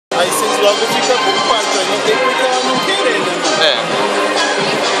logo fica culpado, não tem porque ela não querer, né?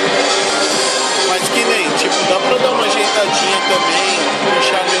 Mas que nem, tipo, dá pra dar uma ajeitadinha também,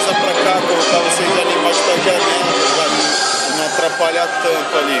 puxar a mesa pra cá, colocar vocês ali embaixo da janela, tá ligado? Não atrapalhar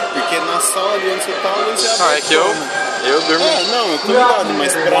tanto ali, porque na sala ali onde você tá, a luz é aberta. É que eu durmo. Não, eu tô ligado,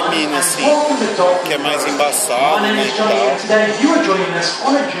 mas pra mim, assim, que é mais embaçado, né, e tal.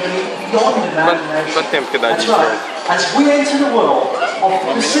 Quanto tempo que dá de filme? As we enter the world of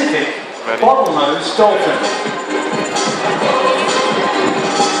the Pacific bottlenose dolphin.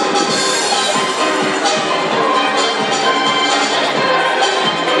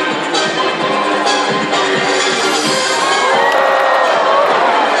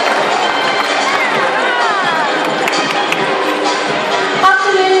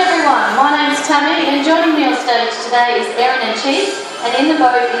 And joining me on stage today is Erin and Chief, and in the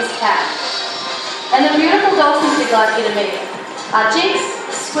boat is Kat. And the beautiful dolphins we'd like you to meet are Jinx,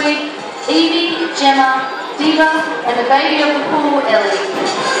 Squid, Evie, Gemma, Diva, and the baby of the pool, Ellie.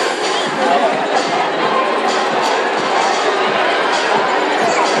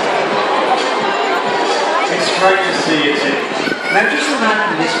 It's great to see you too. Now just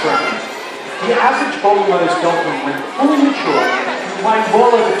imagine this frame. The average bottlenose dolphin, when fully mature, can weigh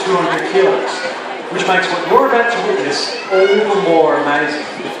well over 200 kilos, which makes what you're about to witness all the more amazing.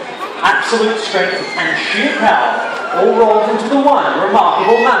 Absolute strength and sheer power all rolled into the one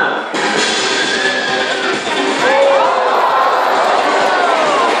remarkable mammal.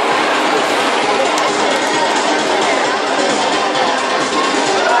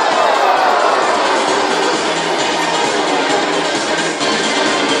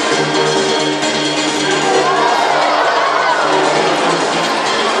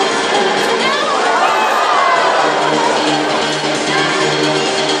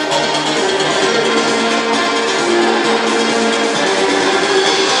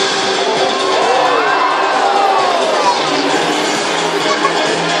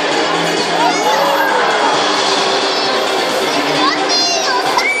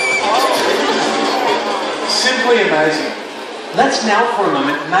 Amazing. Let's now for a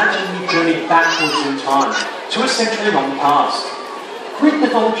moment imagine we journey backwards in time to a century long past. Greek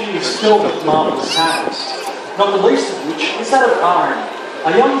mythology is filled with marvellous tales, not the least of which is that of Aaron,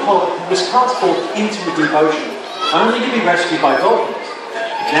 a young poet who was cast forth into the deep ocean, only to be rescued by dolphins.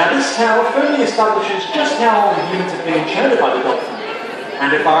 Now this tale firmly establishes just how long humans have been enchanted by the dolphin.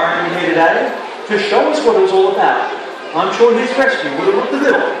 And if Aaron were here today to show us what it was all about, I'm sure his rescue would have looked a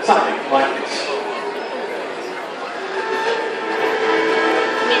little something like this.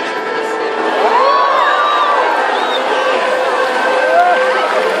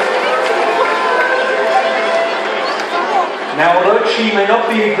 Now, although she may not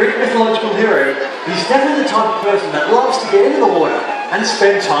be a Greek mythological hero, he's definitely the type of person that loves to get into the water and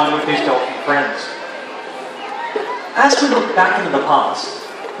spend time with his dolphin friends. As we look back into the past,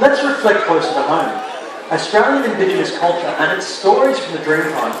 let's reflect closer to home. Australian Indigenous culture and its stories from the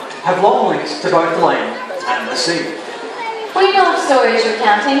Dreamtime have long links to both the land and the sea. We know of stories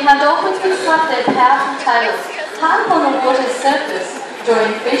recounting how dolphins would slap their powerful tails hard upon the water's surface,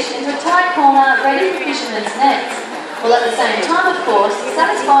 drawing fish into a tight corner ready for fishermen's nets, while at the same time, of course,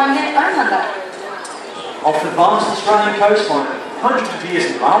 satisfying their own hunger. Off the vast Australian coastline, hundreds of years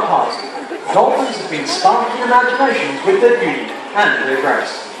in the past, dolphins have been sparking imaginations with their beauty and their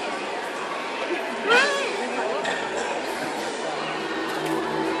grace.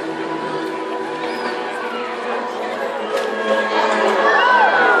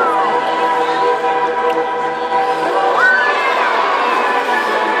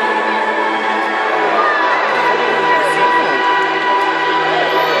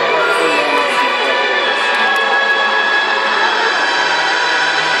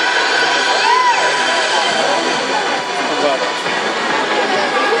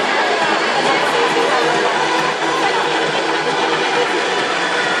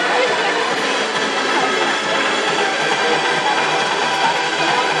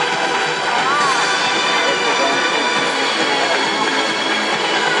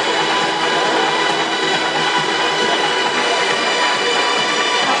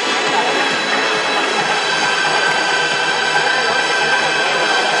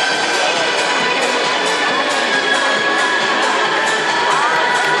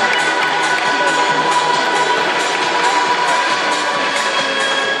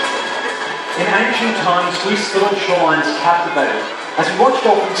 Ancient times, we stood on shorelines captivated as we watched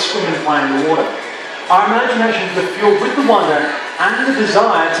dolphins swim and play in the water. Our imaginations were fueled with the wonder and the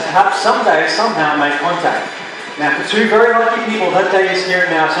desire to perhaps someday, somehow make contact. Now, for two very lucky people, that day is here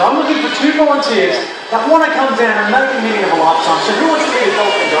and now. So I'm looking for two volunteers that want to come down and make the meaning of a lifetime. So who wants to be a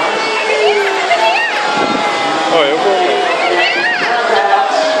dolphin, guys?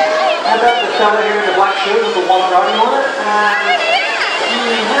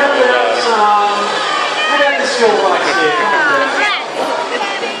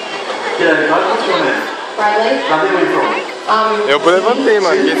 there, guys. What's your name? Bradley. Bradley, where are you from? Eu levantei,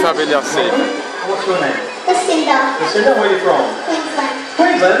 mano. Quem sabe ele aceita. What's your name? Lucinda. Lucinda, where are you from? Queensland.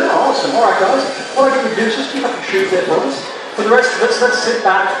 Queensland. Oh, awesome. All right, guys. What I'm going to do is just keep up your shoes there for us. For the rest of us, let's sit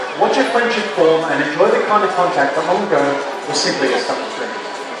back, watch your friendship form, and enjoy the kind of contact that long ago was simply a stuff of strings.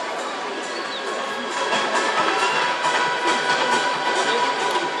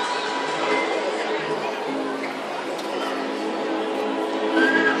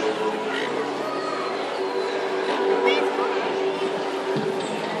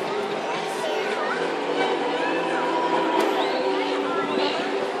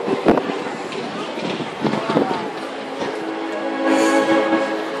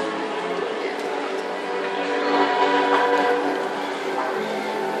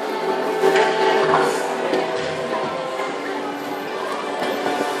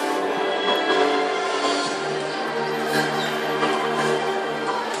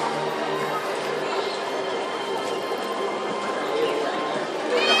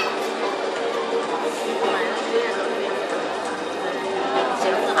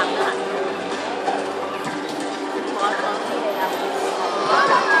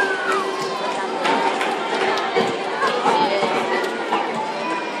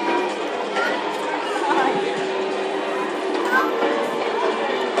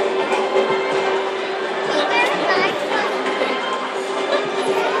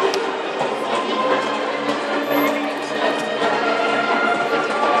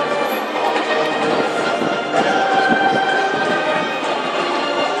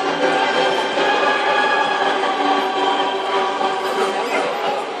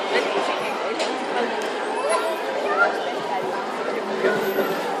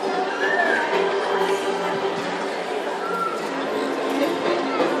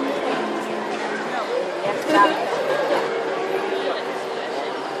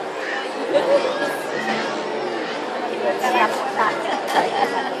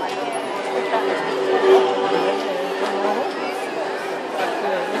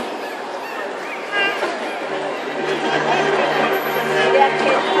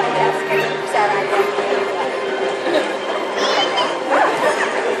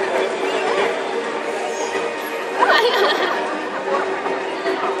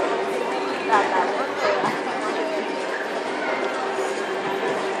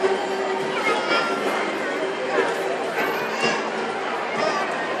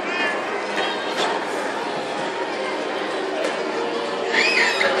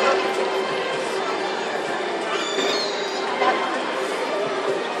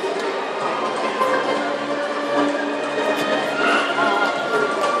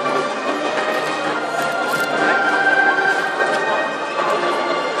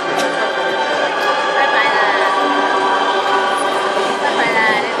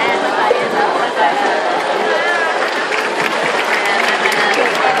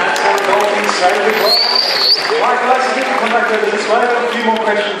 Alright guys, I think we'll come back over this way. I've got a few more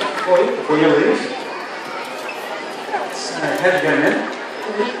questions for you before you leave. So, how'd you go, man?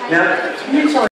 Now, can you tell